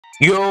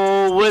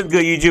Yo, what's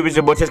good, YouTube? It's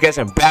your boy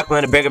Tezkashing back with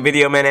another bigger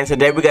video, man. And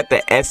today we got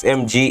the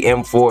SMG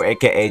M4,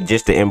 aka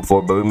just the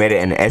M4, but we made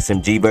it in the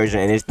SMG version,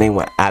 and this thing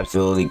went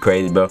absolutely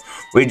crazy, bro.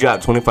 We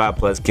dropped 25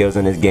 plus kills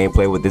in this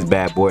gameplay with this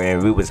bad boy,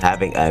 and we was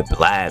having a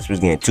blast. We was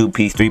getting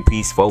 2-piece,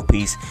 3-piece,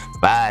 4-piece,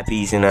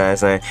 5-piece, you know what I'm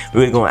saying?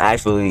 We was going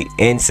absolutely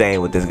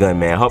insane with this gun,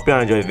 man. Hope y'all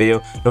enjoyed the video.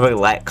 Don't forget to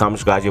like, comment,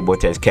 subscribe to your boy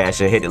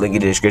Tezkashing. Hit the link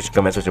in the description,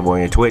 come mess with your boy on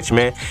your Twitch,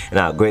 man. And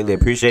I greatly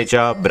appreciate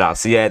y'all, but I'll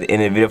see you at the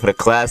end of the video for the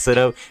class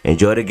setup.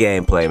 Enjoy the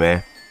gameplay, man.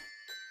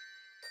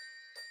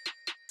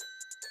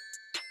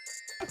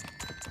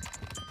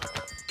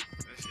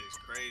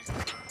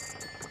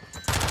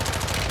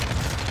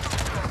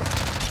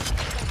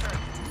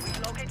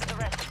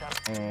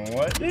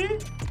 What,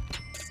 dude?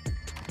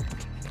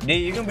 D,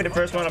 you gonna be the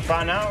first one to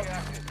find out?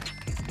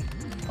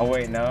 Oh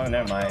wait, no,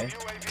 never mind.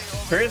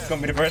 Chris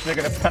gonna be the first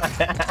nigga to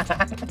find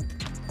out.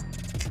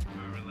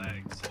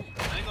 Relax.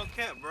 I ain't gonna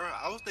cap, bro.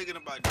 I was thinking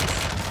about doing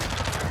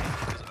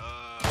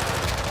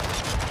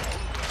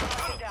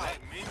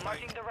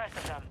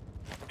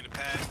in the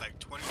past like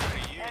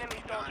 20-30 years.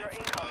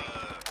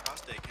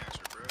 Prostate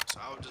cancer, bro. So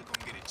I was just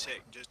gonna get it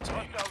checked just to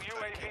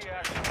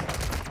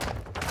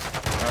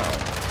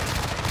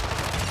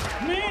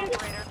Man.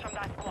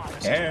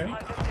 Yeah.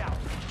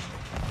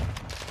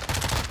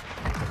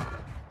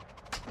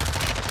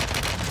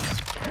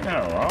 There's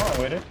nothing wrong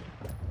with it.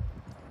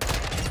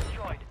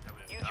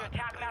 Use your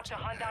attack map to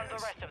hunt down the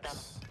rest of them.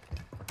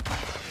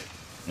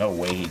 No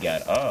way he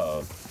got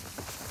up.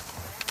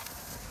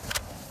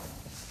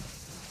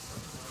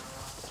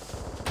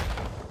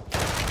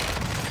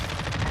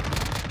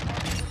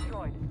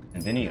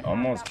 And then he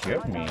almost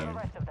killed me.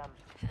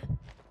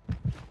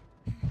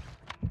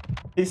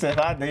 He said, if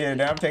I did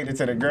it, I'm taking it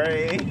to the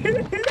grave.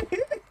 Good kill.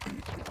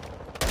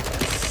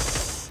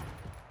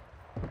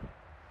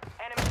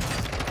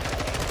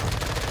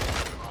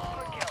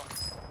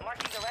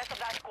 Marking the rest of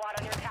that squad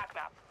on your attack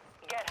map.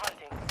 Get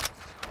hunting.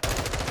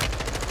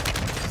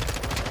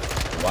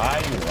 Why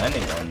are you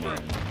landing on me?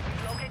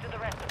 Locate the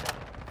rest of them.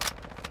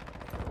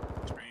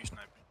 screen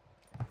sniping.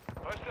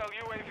 Hostile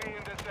UAV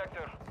in this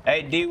sector.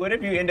 Hey, D, what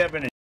if you end up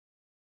in a...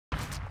 Got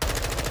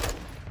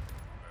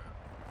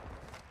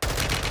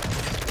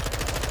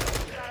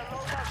a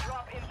loadout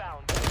drop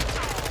inbound.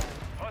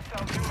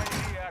 Hostile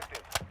UAV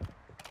active.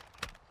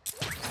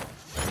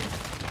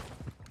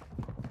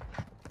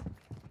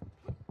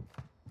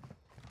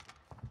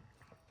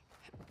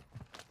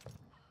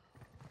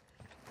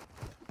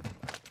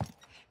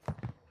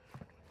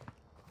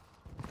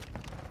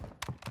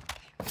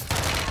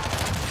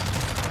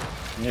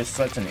 You're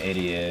such an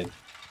idiot.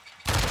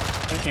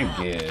 What you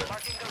get?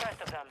 Marking the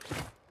rest of them.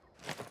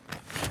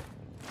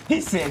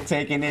 He said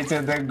taking it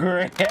to the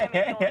grave.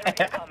 Enemy soldier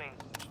incoming.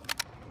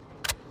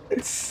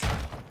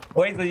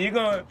 Wait, so you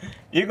gonna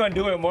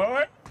do it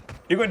more?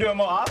 You gonna do it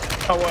more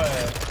often or what?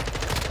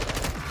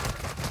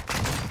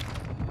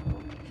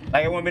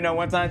 Like it won't be no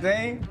one-time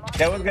thing?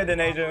 That was good,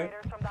 Denasia.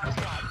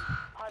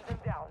 Hunt them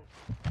down.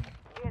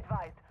 Be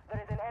advised,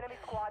 there is an enemy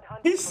squad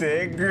hunting. He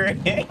said great.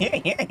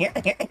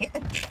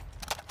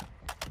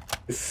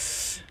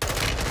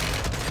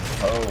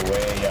 Oh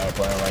way y'all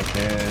playing like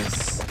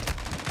this.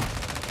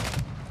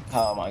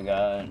 Oh my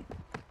god.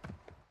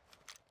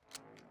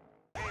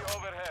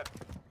 Overhead.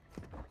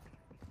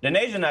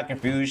 Denasia not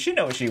confused. She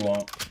know what she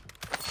want.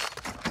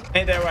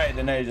 Ain't that right,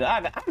 Denasia?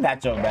 I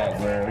got your back,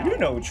 girl. You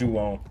know what you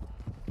want.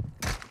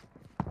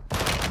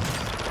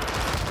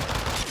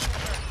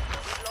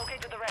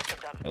 Locate the rest of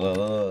them.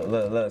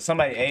 Look.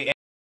 Somebody ate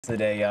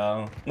today,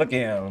 y'all. Look at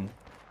him.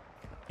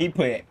 He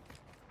put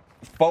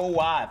 4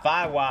 wide,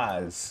 5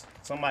 wides.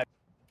 Somebody.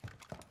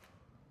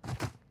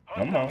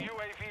 Come on. Hostile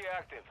UAV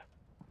active.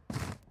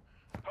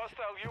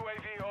 Hostile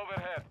UAV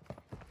overhead.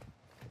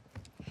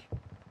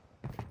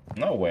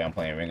 No way I'm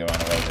playing Ring Around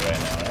the Rosie right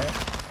now, right?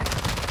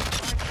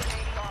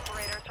 Remaining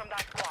operators from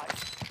that squad.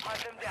 Hunt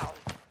them down.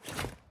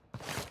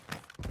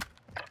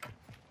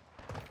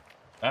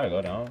 Gotta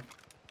go down.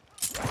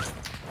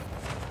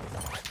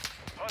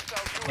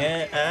 Hostile UAV.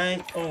 Can I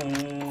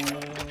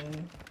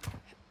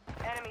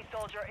Enemy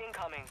soldier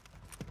incoming.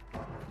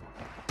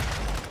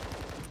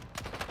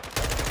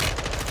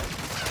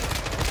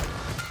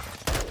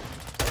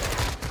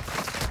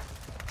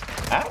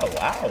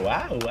 Ow.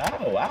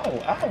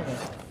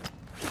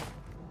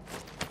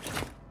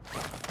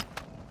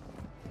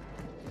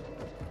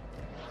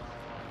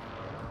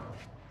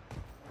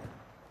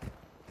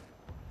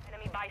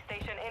 Enemy buy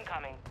station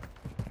incoming.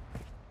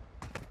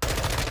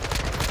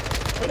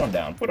 Put him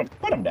down. Put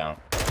him down.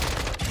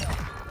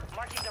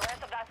 Marking the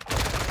rest of that squad.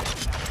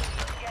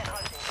 Get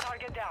hunting.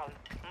 Target down.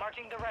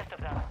 Marking the rest of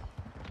them.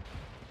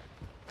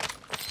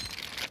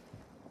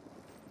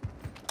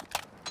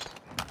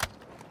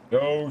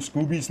 Yo,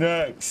 Scooby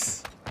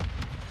Snacks.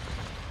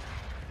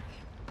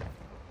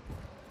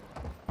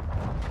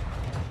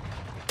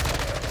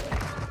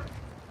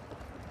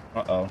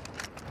 Uh-oh.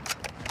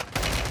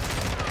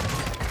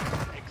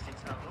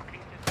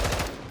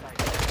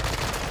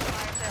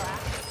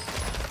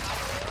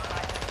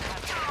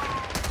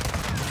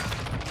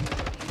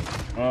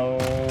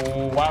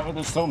 Oh, why Bro,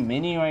 there's so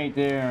many right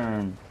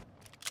there.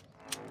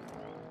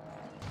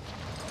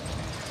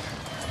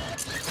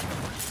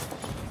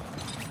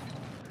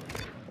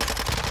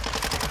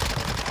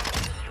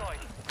 Destroyed.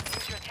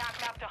 Use your attack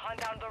map to hunt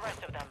down the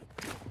rest of them.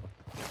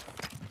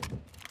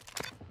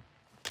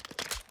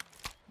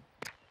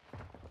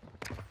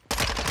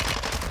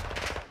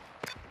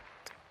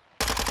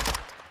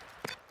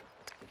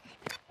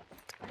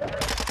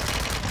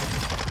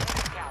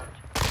 Count.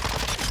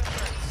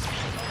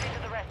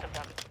 Locate the rest of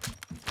them.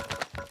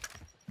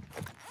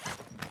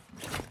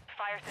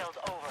 Fire sales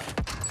over.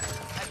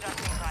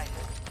 Adjusting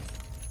prices.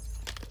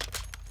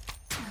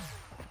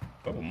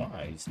 Oh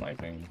my, he's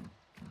sniping.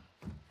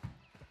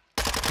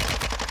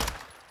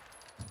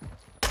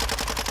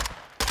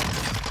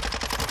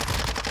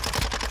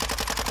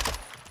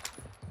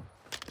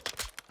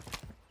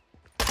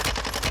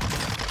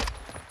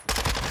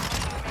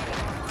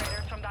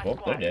 Operators from that Oh,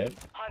 squad. they're dead.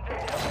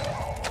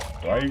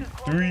 Hunters Right,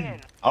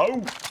 3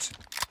 out.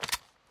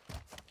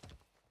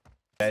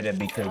 Better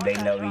because they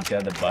know each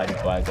other body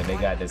parts, and they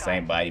got the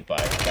same body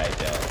parts right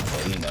there.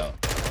 So you know.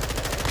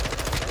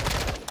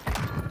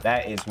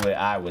 That is what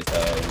I was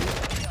told.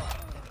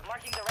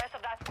 marking the rest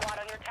of that squad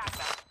on your attack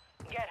map.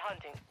 Get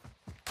hunting.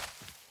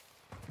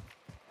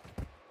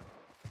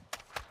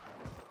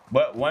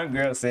 But one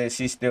girl says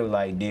she still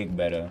like dick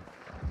better.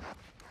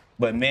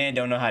 But men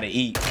don't know how to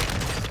eat.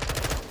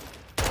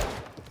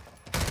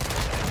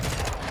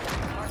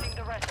 Marking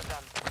the rest of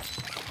them.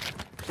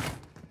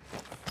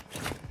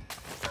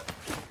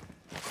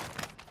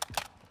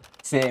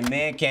 Said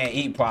men can't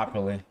eat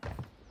properly.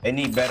 They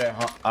need better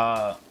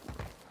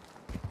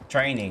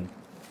training.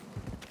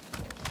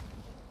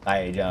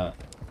 Tight jump.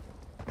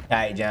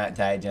 Tight jump,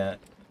 tight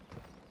jump.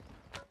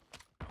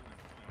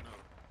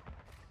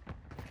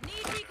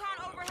 Need recon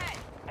overhead.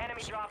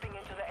 Enemy dropping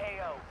into the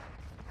AO.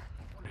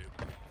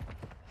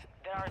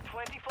 There are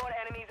 24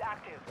 enemies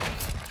active.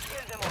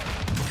 Kill them all.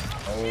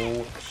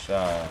 Oh,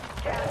 shot.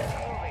 Gas is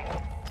moving.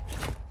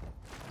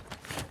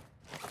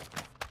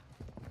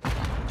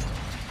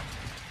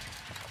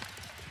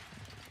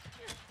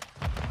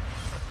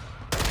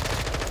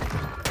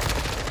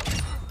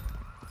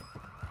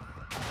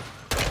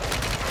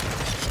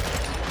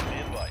 Be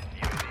advised,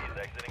 UAV is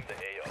exiting the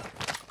AO.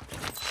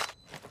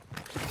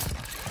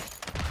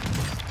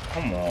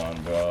 Come on,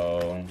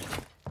 bro.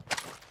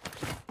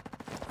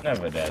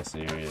 Never that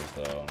serious,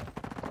 though.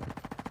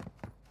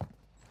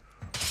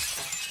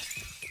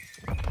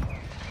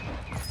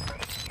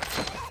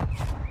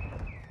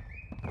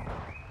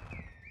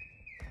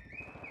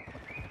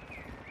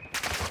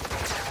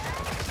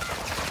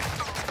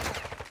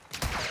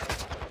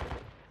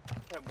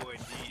 That boy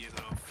D is a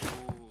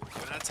fool.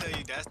 When I tell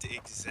you that's the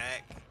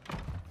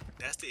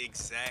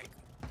exact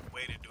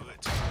way to do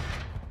it.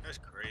 That's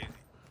crazy.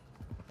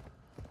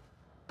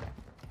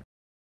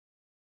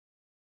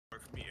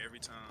 Work for me every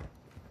time.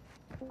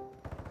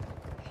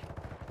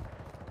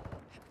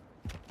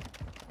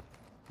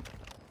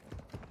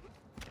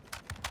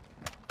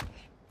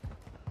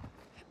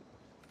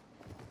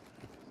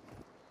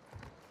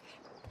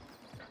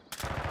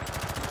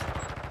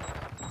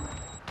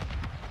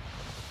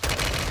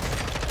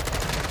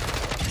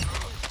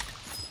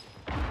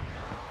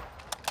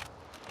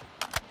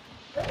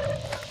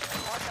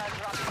 Hostiles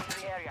dropping into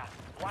the area.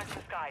 Watch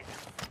the skies.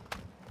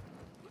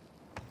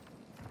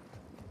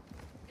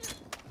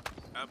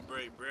 I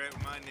break bread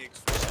with my niggas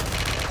for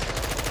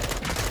sure.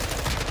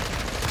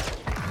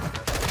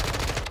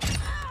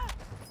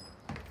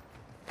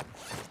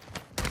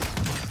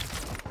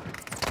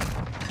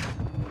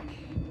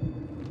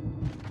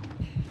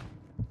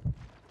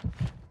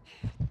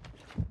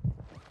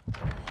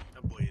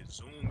 That boy is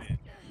zooming.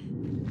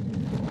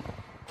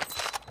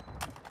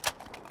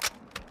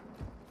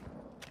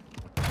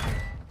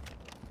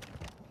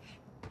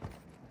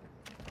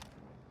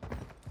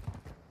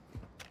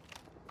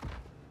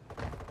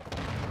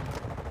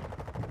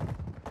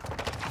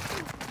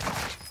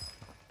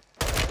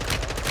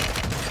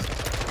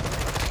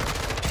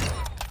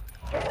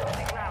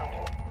 Losing ground.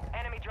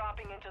 Enemy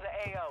dropping into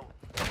the AO.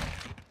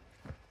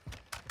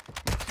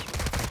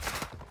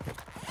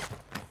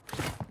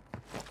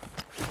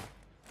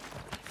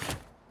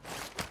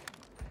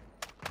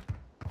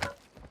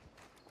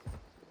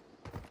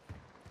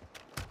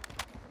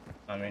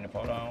 I mean,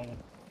 hold on.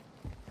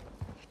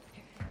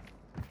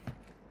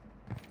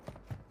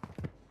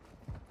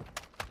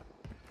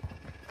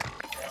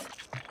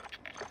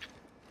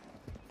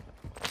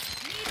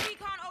 Need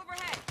recon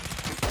overhead.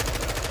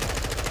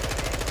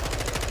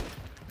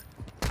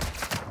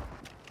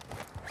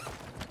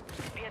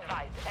 Be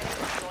advised, enemy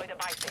destroyed a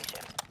buy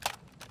station.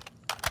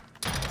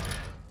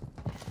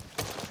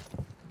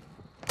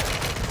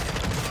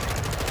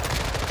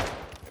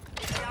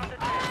 It's down to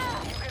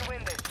 10. You can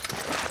win this.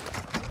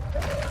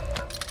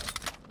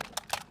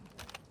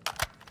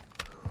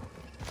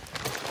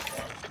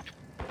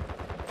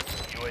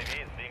 UAV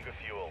is being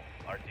refueled.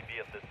 RTB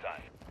at this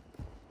time.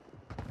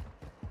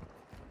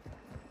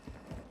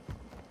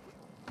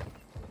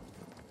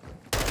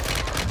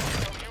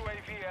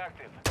 UAV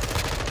active.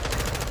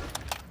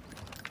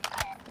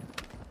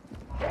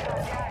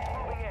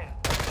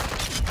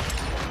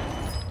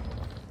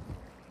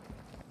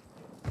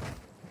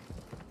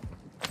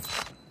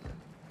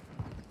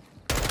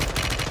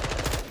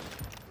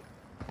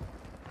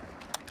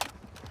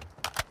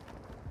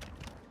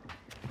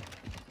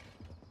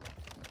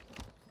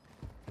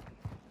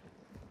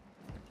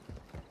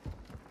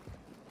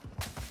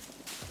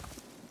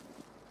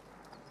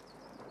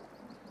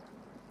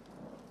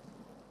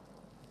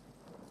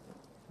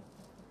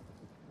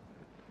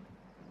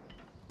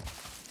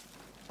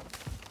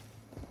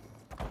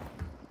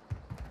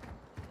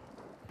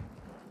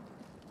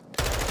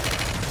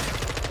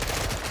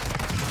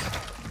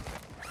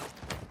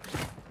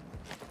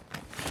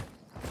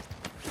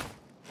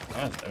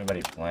 is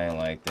everybody playing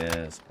like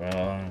this,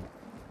 bro?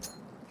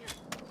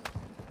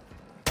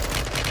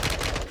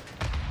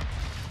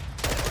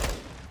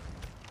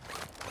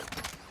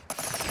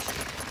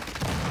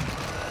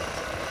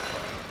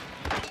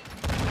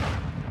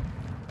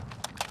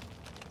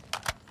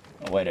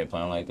 No way they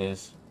playing like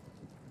this.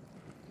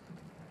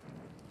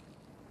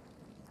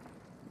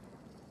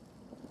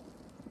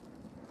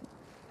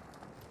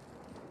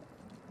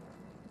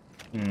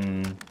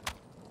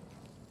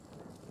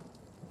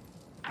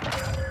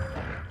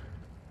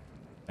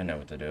 I know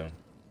what to do.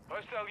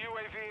 Hostile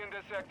UAV in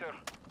this sector.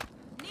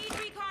 Need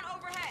recon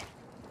overhead.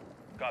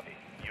 Copy.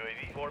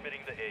 UAV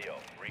orbiting the AO.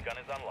 Recon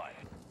is online.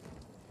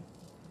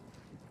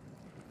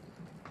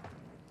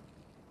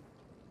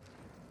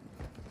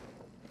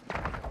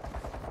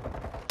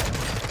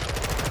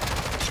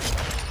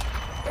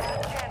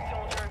 Last chance,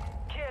 soldier.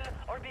 Kill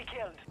or be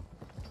killed.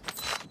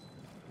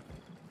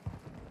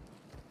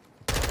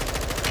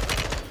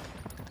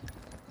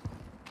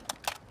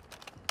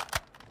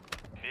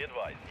 Be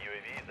advised,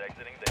 UAV is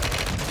exiting the AO.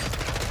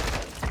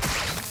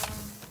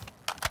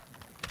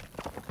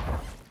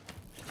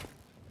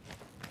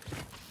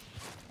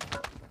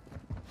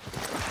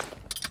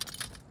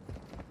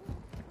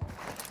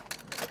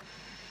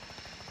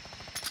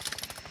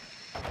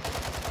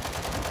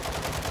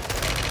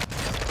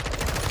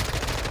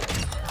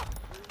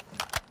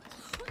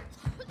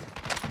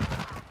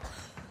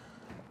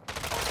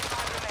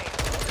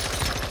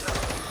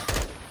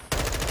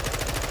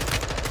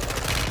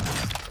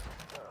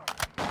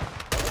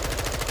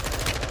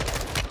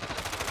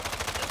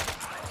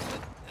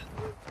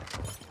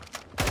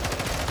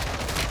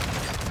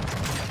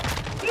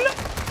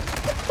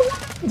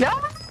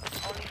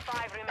 Only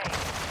 5 remain.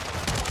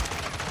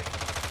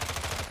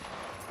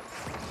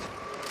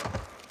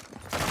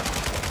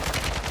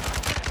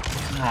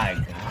 My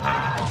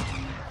God.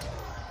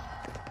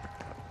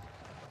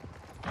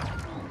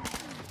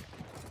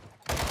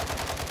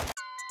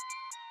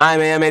 Alright,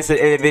 man, I made it in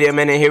the video,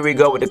 man, and here we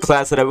go with the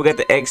class setup. We got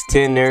the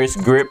X10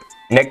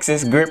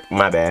 Nexus grip,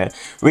 my bad.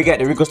 We got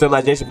the recoil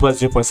stabilization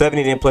plus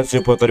 0.70, then plus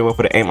 0.31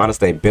 for the aim auto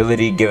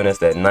stability, giving us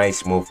that nice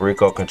smooth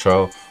recoil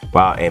control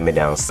while aiming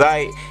down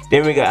sight.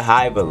 Then we got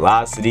high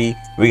velocity.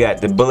 We got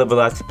the bullet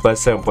velocity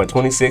plus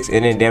 7.26,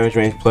 and then damage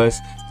range plus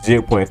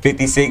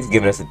 0.56,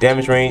 giving us the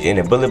damage range and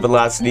the bullet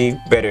velocity,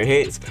 better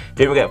hits.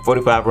 Then we got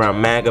 45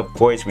 round mag, of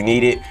course we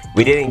need it.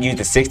 We didn't use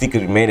the 60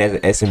 because we made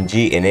it as an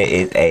SMG, and it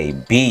is a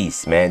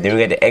beast, man. Then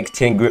we got the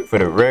X10 grip for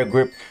the rear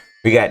grip.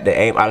 We got the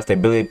aim auto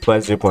stability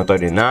plus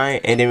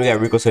 0.39, and then we got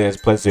recoil settings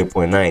plus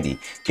 0.90,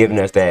 giving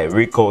us that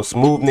recoil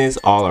smoothness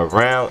all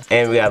around,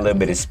 and we got a little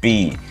bit of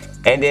speed.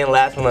 And then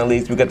last but not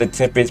least, we got the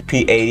Tempest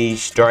P80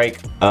 strike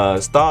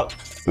stock.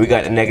 We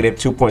got a negative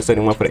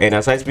 2.71 for the aim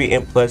out sight speed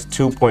and plus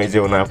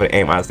 2.09 for the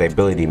aim out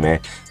stability, man.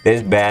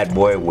 This bad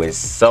boy was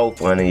so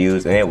fun to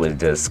use, and it was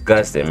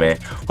disgusting, man.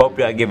 Hope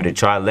y'all give it a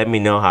try. Let me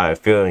know how it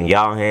feels in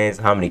y'all hands,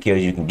 how many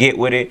kills you can get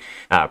with it.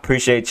 I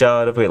appreciate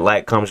y'all. Don't forget to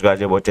like, comment, subscribe,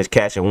 your boy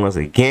Tezkashing once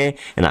again,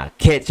 and I'll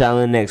catch y'all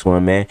in the next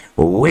one, man.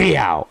 We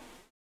out.